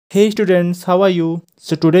Hey students, how are you?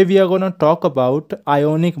 So today we are going to talk about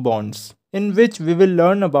ionic bonds, in which we will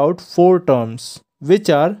learn about four terms, which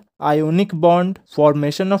are ionic bond,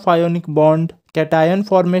 formation of ionic bond, cation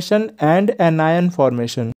formation and anion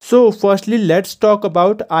formation. So firstly let's talk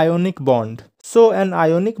about ionic bond. So an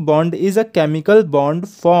ionic bond is a chemical bond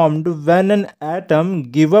formed when an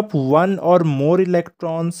atom give up one or more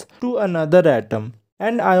electrons to another atom.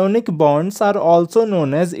 And ionic bonds are also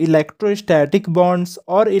known as electrostatic bonds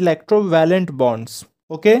or electrovalent bonds.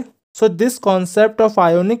 Okay? So this concept of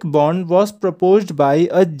ionic bond was proposed by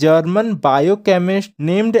a German biochemist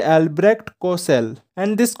named Albrecht Kossel.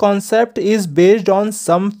 And this concept is based on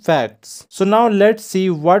some facts. So now let's see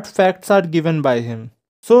what facts are given by him.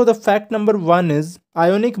 So the fact number 1 is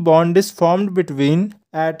ionic bond is formed between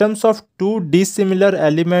atoms of two dissimilar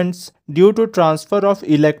elements due to transfer of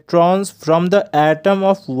electrons from the atom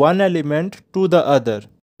of one element to the other.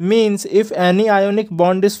 Means if any ionic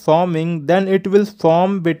bond is forming, then it will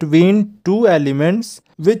form between two elements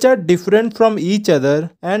which are different from each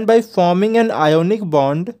other, and by forming an ionic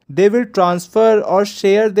bond they will transfer or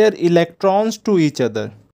share their electrons to each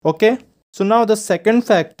other. Okay, so now the second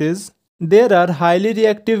fact is there are highly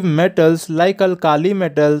reactive metals like alkali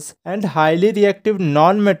metals and highly reactive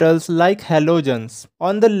non-metals like halogens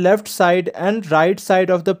on the left side and right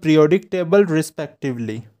side of the periodic table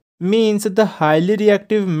respectively. Means the highly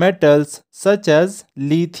reactive metals such as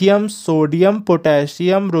lithium, sodium,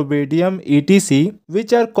 potassium, rubidium, etc.,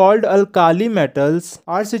 which are called alkali metals,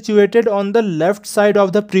 are situated on the left side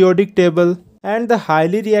of the periodic table, and the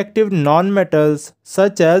highly reactive non-metals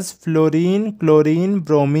such as fluorine, chlorine,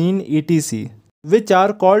 bromine, etc., which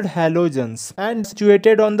are called halogens and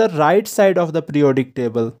situated on the right side of the periodic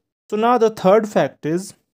table. So now the third fact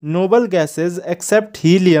is noble gases except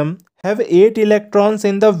helium have 8 electrons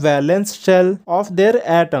in the valence shell of their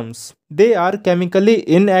atoms. They are chemically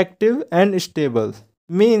inactive and stable.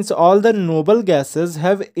 Means all the noble gases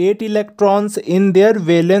have 8 electrons in their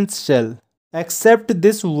valence shell, except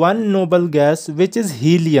this one noble gas, which is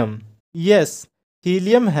helium. Yes,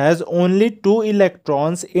 helium has only 2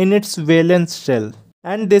 electrons in its valence shell.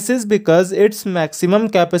 And this is because its maximum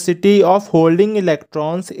capacity of holding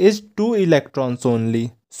electrons is 2 electrons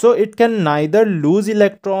only. So it can neither lose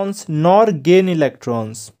electrons nor gain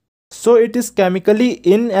electrons. So it is chemically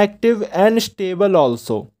inactive and stable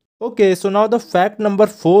also. Okay, so now the fact number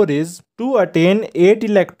 4 is to attain 8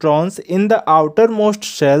 electrons in the outermost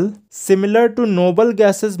shell, similar to noble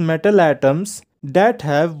gases metal atoms that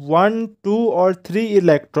have 1, 2 or 3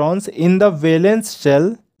 electrons in the valence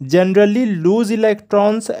shell generally lose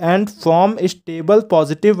electrons and form a stable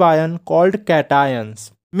positive ion called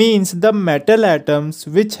cations. Means the metal atoms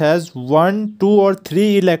which has 1, 2 or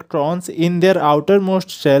 3 electrons in their outermost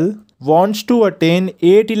shell wants to attain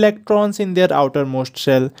 8 electrons in their outermost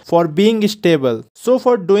shell for being stable. So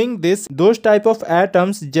for doing this, those type of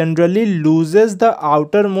atoms generally loses the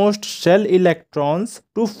outermost shell electrons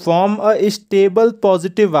to form a stable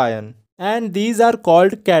positive ion, and these are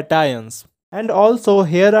called cations. And also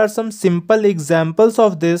here are some simple examples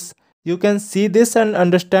of this. You can see this and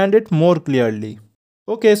understand it more clearly.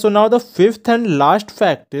 Okay, so now the fifth and last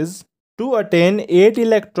fact is to attain 8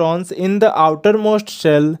 electrons in the outermost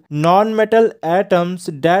shell, non-metal atoms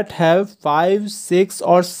that have 5, 6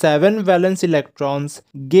 or 7 valence electrons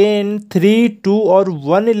gain 3, 2 or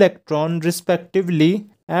 1 electron respectively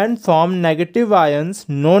and form negative ions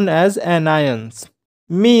known as anions.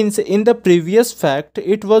 Means in the previous fact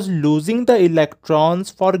it was losing the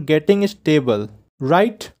electrons for getting stable,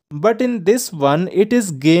 right? But in this one it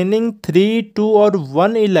is gaining 3, 2 or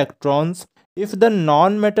 1 electrons if the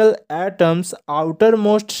non-metal atom's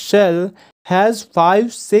outermost shell has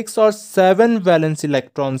 5, 6 or 7 valence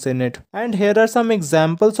electrons in it. And here are some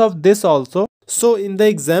examples of this also. So in the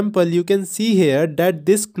example you can see here that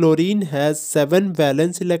this chlorine has 7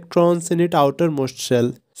 valence electrons in its outermost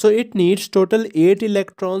shell. So it needs total 8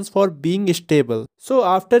 electrons for being stable. So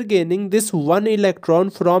after gaining this 1 electron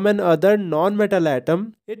from another non-metal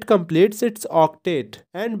atom, it completes its octet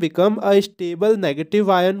and become a stable negative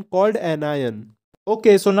ion called anion.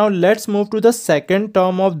 Okay, so now let's move to the second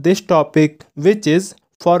term of this topic, which is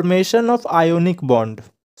formation of ionic bond.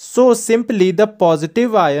 So simply the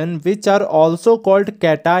positive ion, which are also called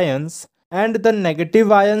cations, and the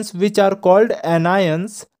negative ions, which are called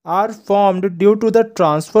anions, are formed due to the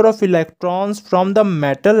transfer of electrons from the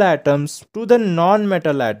metal atoms to the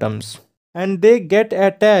non-metal atoms, and they get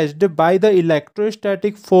attached by the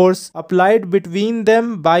electrostatic force applied between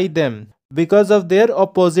them by them because of their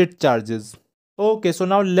opposite charges. Okay, so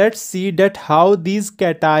now let's see that how these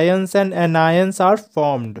cations and anions are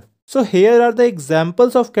formed. So here are the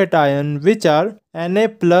examples of cation, which are Na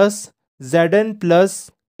plus, Zn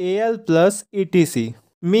plus, Al plus, etc.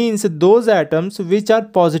 Means those atoms which are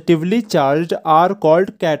positively charged are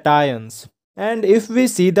called cations. And if we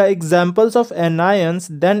see the examples of anions,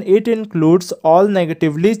 then it includes all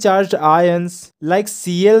negatively charged ions like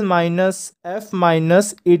Cl minus, F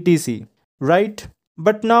minus, etc. Right?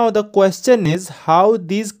 But now the question is how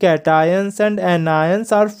these cations and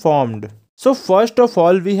anions are formed. So first of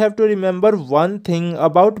all, we have to remember one thing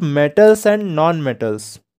about metals and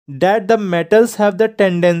non-metals, that the metals have the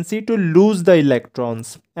tendency to lose the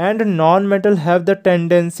electrons and non-metal have the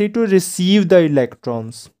tendency to receive the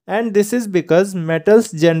electrons. And this is because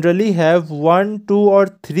metals generally have 1, 2 or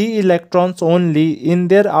 3 electrons only in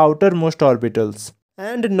their outermost orbitals,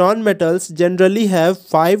 and non-metals generally have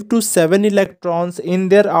 5 to 7 electrons in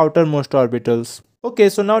their outermost orbitals. Okay,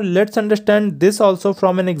 so now let's understand this also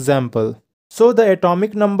from an example. So the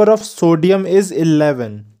atomic number of sodium is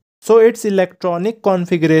 11. So its electronic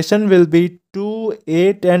configuration will be 2,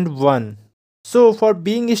 8 and 1. So for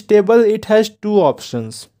being stable, it has two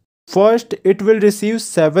options. First, it will receive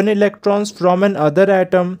 7 electrons from another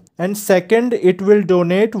atom, and second, it will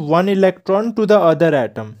donate 1 electron to the other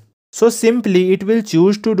atom. So simply it will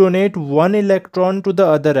choose to donate 1 electron to the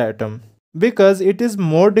other atom, because it is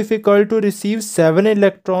more difficult to receive 7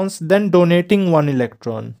 electrons than donating 1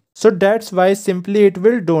 electron. So that's why simply it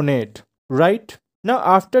will donate, right? Now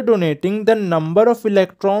after donating, the number of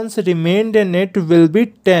electrons remained in it will be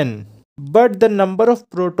 10. But the number of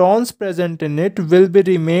protons present in it will be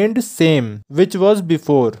remained same, which was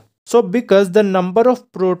before. So because the number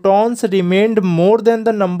of protons remained more than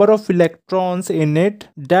the number of electrons in it,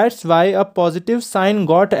 that's why a positive sign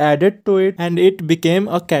got added to it and it became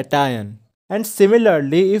a cation. And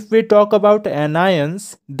similarly, if we talk about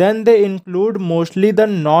anions, then they include mostly the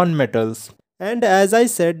non-metals. And as I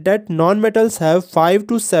said that non-metals have 5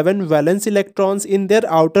 to 7 valence electrons in their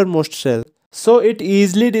outermost shell. So it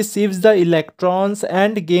easily receives the electrons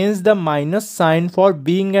and gains the minus sign for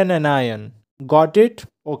being an anion. Got it?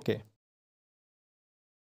 Okay.